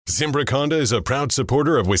Zimbrick Honda is a proud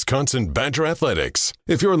supporter of Wisconsin Badger Athletics.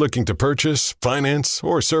 If you're looking to purchase, finance,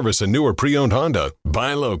 or service a new or pre-owned Honda,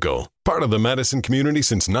 buy local. Part of the Madison community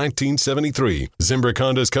since 1973, Zimbrick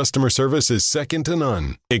Honda's customer service is second to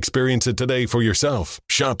none. Experience it today for yourself.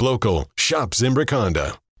 Shop local. Shop Zimbrick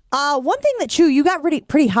Honda. One thing that, Chew, you got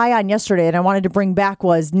pretty high on yesterday and I wanted to bring back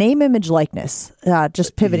was name, image, likeness.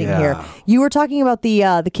 Just pivoting here. You were talking about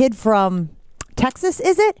the kid from Texas,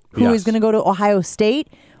 is it? Who is going to go to Ohio State.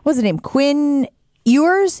 What's his name? Quinn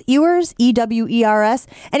Ewers, Ewers.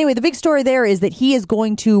 Anyway, the big story there is that he is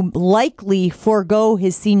going to likely forego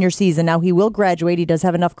his senior season. Now, he will graduate. He does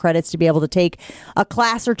have enough credits to be able to take a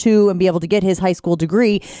class or two and be able to get his high school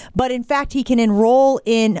degree. But in fact, he can enroll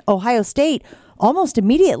in Ohio State almost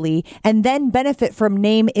immediately and then benefit from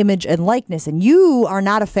name, image, and likeness. And you are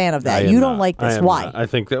not a fan of that. You don't like this. Why? I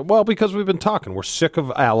think that, well, because we've been talking. We're sick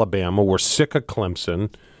of Alabama. We're sick of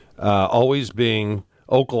Clemson always being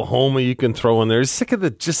Oklahoma you can throw in there. Sick of the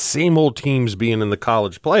just same old teams being in the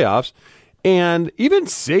college playoffs. And even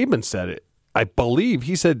Saban said it. I believe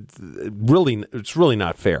he said really it's really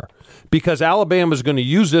not fair because Alabama is going to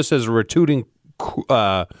use this as a recruiting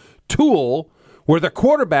tool where the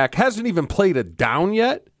quarterback hasn't even played a down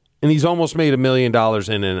yet, and he's almost made $1 million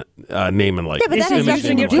in a name and likeness. Yeah, but that has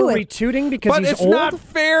nothing to do with retooting because but he's it's old? not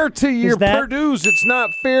fair to your Purdue's. It's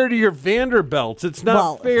not fair to your Vanderbilts. It's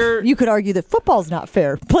not fair. You could argue that football's not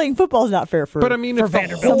fair. Playing football is not fair for. But I mean, for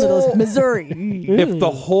Vanderbilt, some of those Missouri. If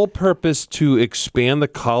the whole purpose to expand the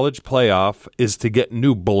college playoff is to get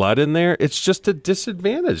new blood in there, it's just a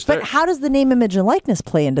disadvantage. But how does the name, image, and likeness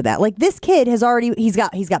play into that? Like this kid has already he's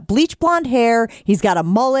got bleach blonde hair. He's got a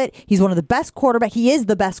mullet. He's one of the best quarterback. He is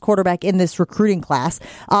the best quarterback in this recruiting class.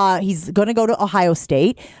 He's going to go to Ohio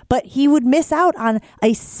State, but he would miss out on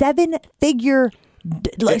a seven figures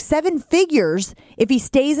if he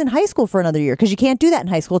stays in high school for another year, because you can't do that in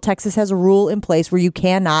high school. Texas has a rule in place where you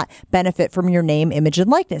cannot benefit from your name, image,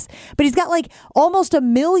 and likeness. But he's got like almost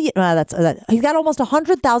 1 million. He's got almost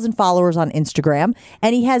 100,000 followers on Instagram,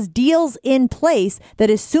 and he has deals in place that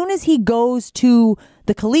as soon as he goes to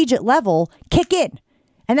the collegiate level, kick in.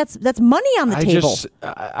 And that's money on the table.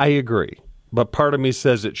 I agree. But part of me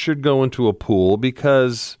says it should go into a pool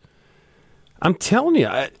because I'm telling you,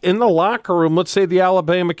 in the locker room, let's say the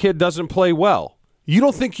Alabama kid doesn't play well. You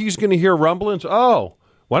don't think he's going to hear rumblings? Oh,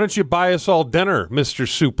 why don't you buy us all dinner, Mr.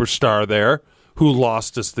 Superstar there, who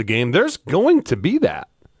lost us the game? There's going to be that.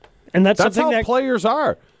 And that's how something players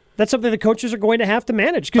are. That's something the coaches are going to have to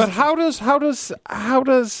manage. But how does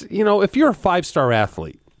if you're a 5-star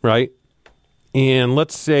athlete, right? And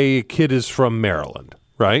let's say a kid is from Maryland,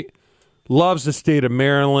 right? Loves the state of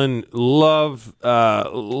Maryland, loves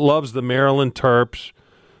the Maryland Terps,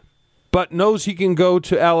 but knows he can go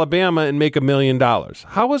to Alabama and make $1 million.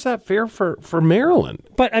 How is that fair for Maryland?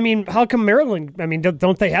 But, I mean, how come Maryland,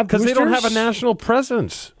 don't they have boosters? Because they don't have a national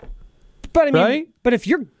presence. But, I mean, right? But if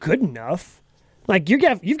you're good enough, like you've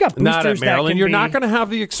got boosters not at Maryland. You're not going to have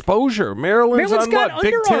the exposure. Maryland's on got what?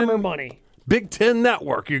 Under Armour money. Big Ten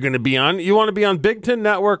Network you're going to be on. You want to be on Big Ten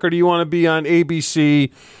Network or do you want to be on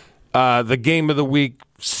ABC, the game of the week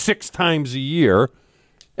 6 times a year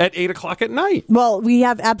at 8 o'clock at night? Well, we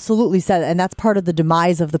have absolutely said it, and that's part of the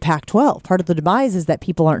demise of the Pac-12. Part of the demise is that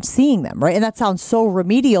people aren't seeing them, right? And that sounds so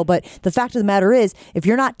remedial, but the fact of the matter is, if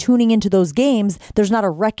you're not tuning into those games, there's not a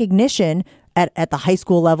recognition at the high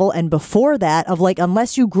school level and before that of like,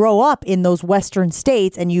 unless you grow up in those Western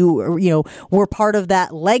states and you were part of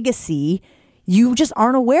that legacy, you just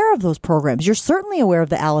aren't aware of those programs. You're certainly aware of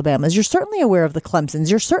the Alabamas. You're certainly aware of the Clemsons.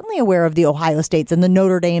 You're certainly aware of the Ohio States and the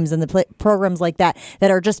Notre Dames and the programs like that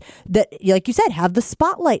are just, that, like you said, have the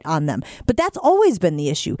spotlight on them. But that's always been the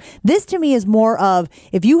issue. This to me is more of,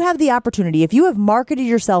 if you have the opportunity, if you have marketed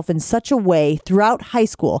yourself in such a way throughout high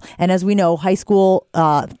school, and as we know, high school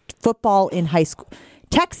football in high school,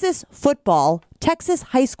 Texas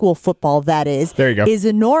high school football, that is, there you go, is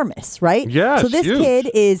enormous, right? Yeah. So this kid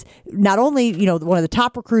is not only, one of the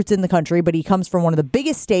top recruits in the country, but he comes from one of the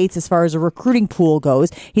biggest states as far as a recruiting pool goes.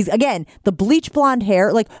 He's, again, the bleach blonde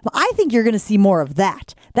hair. Like, I think you're going to see more of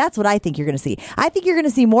that. That's what I think you're going to see. I think you're going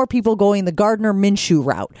to see more people going the Gardner Minshew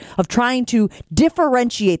route of trying to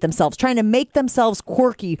differentiate themselves, trying to make themselves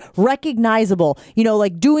quirky, recognizable,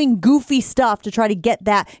 like doing goofy stuff to try to get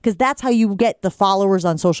that, because that's how you get the followers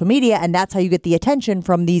on social media, and that's how you get the the attention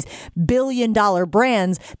from these billion-dollar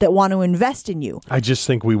brands that want to invest in you. I just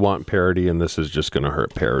think we want parity, and this is just going to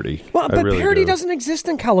hurt parity. Well, but really parity doesn't exist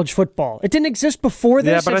in college football. It didn't exist before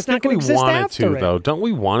this. Yeah, but it's I not think going to we exist want it after to, though. Don't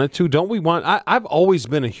we want it to? Don't we want? I've always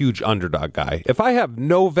been a huge underdog guy. If I have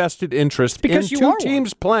no vested interest in two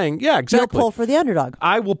teams playing, yeah, exactly. You'll pull for the underdog.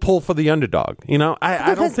 I will pull for the underdog. You know,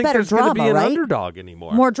 I don't think there's going to be an underdog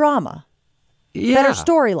anymore. More drama. Yeah. Better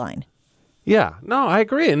storyline. Yeah, no, I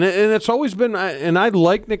agree. And it's always been, and I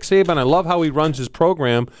like Nick Saban. I love how he runs his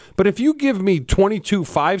program. But if you give me 22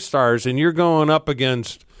 5-stars and you're going up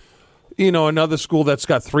against, another school that's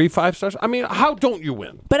got 3 5-stars, I mean, how don't you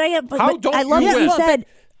win? But I love what you said.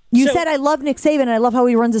 You said, I love Nick Saban and I love how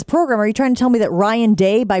he runs his program. Are you trying to tell me that Ryan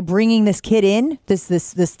Day, by bringing this kid in,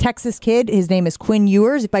 this Texas kid, his name is Quinn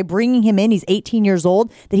Ewers, by bringing him in, he's 18 years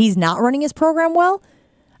old, that he's not running his program well?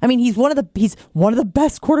 I mean, he's one of the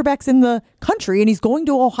best quarterbacks in the country, and he's going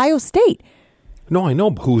to Ohio State. No, I know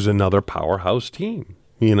who's another powerhouse team.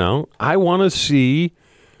 I want to see.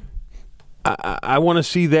 I want to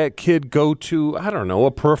see that kid go to, I don't know,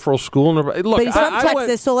 a peripheral school. Look, but he's from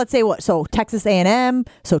Texas, so let's say what? So Texas A&M,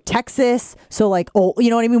 so Texas, so you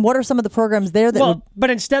know what I mean? What are some of the programs there that but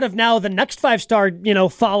instead of now the next 5-star,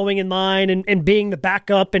 following in line and being the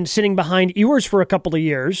backup and sitting behind Ewers for a couple of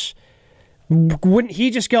years, wouldn't he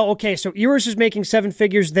just go, okay, so Ewers is making 7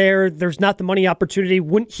 figures there, there's not the money opportunity,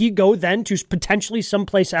 wouldn't he go then to potentially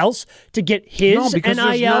someplace else to get his No, because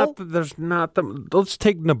NIL? there's not let's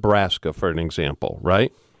take Nebraska for an example,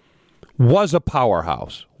 right? Was a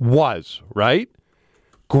powerhouse. Right?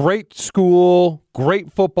 Great school,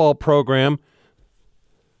 great football program.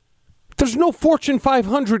 There's no Fortune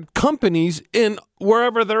 500 companies in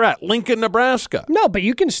wherever they're at, Lincoln, Nebraska. No, but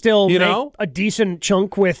you can still make a decent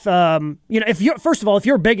chunk with, if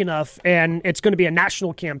you're big enough and it's going to be a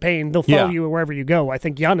national campaign, they'll follow you wherever you go. I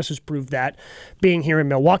think Giannis has proved that being here in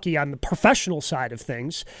Milwaukee on the professional side of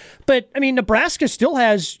things. But, I mean, Nebraska still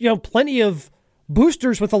has, plenty of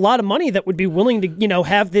boosters with a lot of money that would be willing to,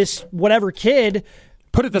 have this whatever kid.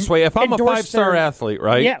 Put it this way, if I'm a 5-star athlete,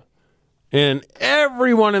 right? Yeah. And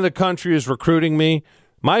everyone in the country is recruiting me,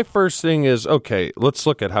 my first thing is, okay, let's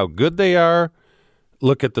look at how good they are,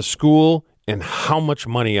 look at the school, and how much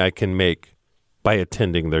money I can make by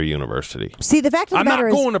attending their university. See, the fact of the matter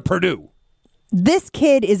is, I'm not going to Purdue. This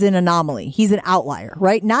kid is an anomaly. He's an outlier,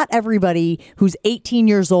 right? Not everybody who's 18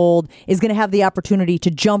 years old is going to have the opportunity to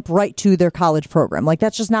jump right to their college program.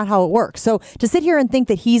 That's just not how it works. So to sit here and think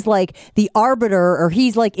that he's like the arbiter or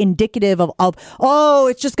he's like indicative of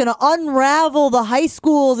it's just going to unravel the high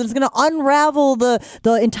schools and it's going to unravel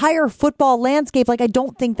the entire football landscape. I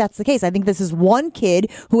don't think that's the case. I think this is one kid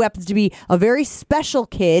who happens to be a very special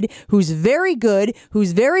kid who's very good,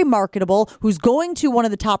 who's very marketable, who's going to one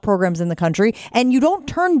of the top programs in the country. And you don't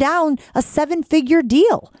turn down a 7-figure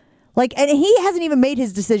deal. And he hasn't even made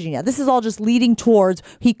his decision yet. This is all just leading towards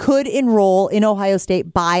he could enroll in Ohio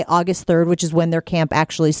State by August 3rd, which is when their camp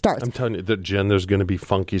actually starts. I'm telling you, Jen, there's going to be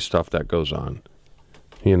funky stuff that goes on.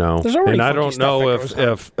 There's already and I don't know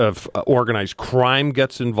if organized crime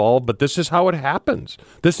gets involved, but this is how it happens.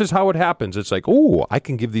 It's like, ooh, I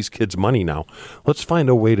can give these kids money now. Let's find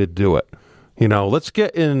a way to do it. Let's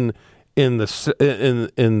get in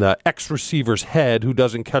the ex receiver's head who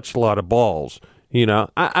doesn't catch a lot of balls.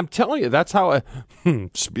 I'm telling you, that's how.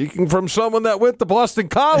 Speaking from someone that went to Boston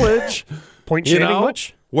College, point shaving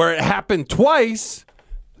much, where it happened twice.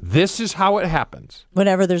 This is how it happens.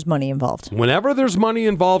 Whenever there's money involved.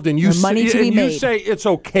 And you say it's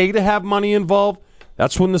okay to have money involved,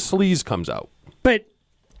 that's when the sleaze comes out. But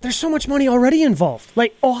there's so much money already involved.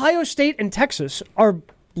 Ohio State and Texas are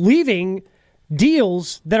leaving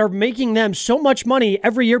deals that are making them so much money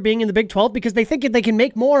every year being in the Big 12 because they think they can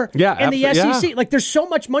make more in the SEC. Yeah. There's so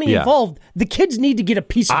much money involved. The kids need to get a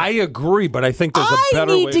piece of it. I agree, but I think there's a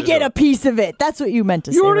better way to get a piece of it. That's what you meant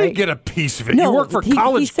to say, You already right? get a piece of it. No, you work for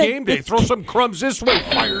College Game Day. Throw some crumbs this way,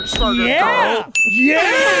 fire starter girl. Yeah!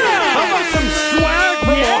 How about some swag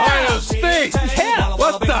from Ohio State? Yeah!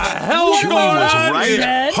 What the hell Chewy going was on right.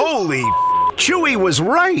 here? Holy Chewy was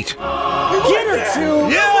right. Get her,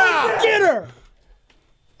 Chew! Yeah! Get her!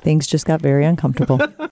 Things just got very uncomfortable.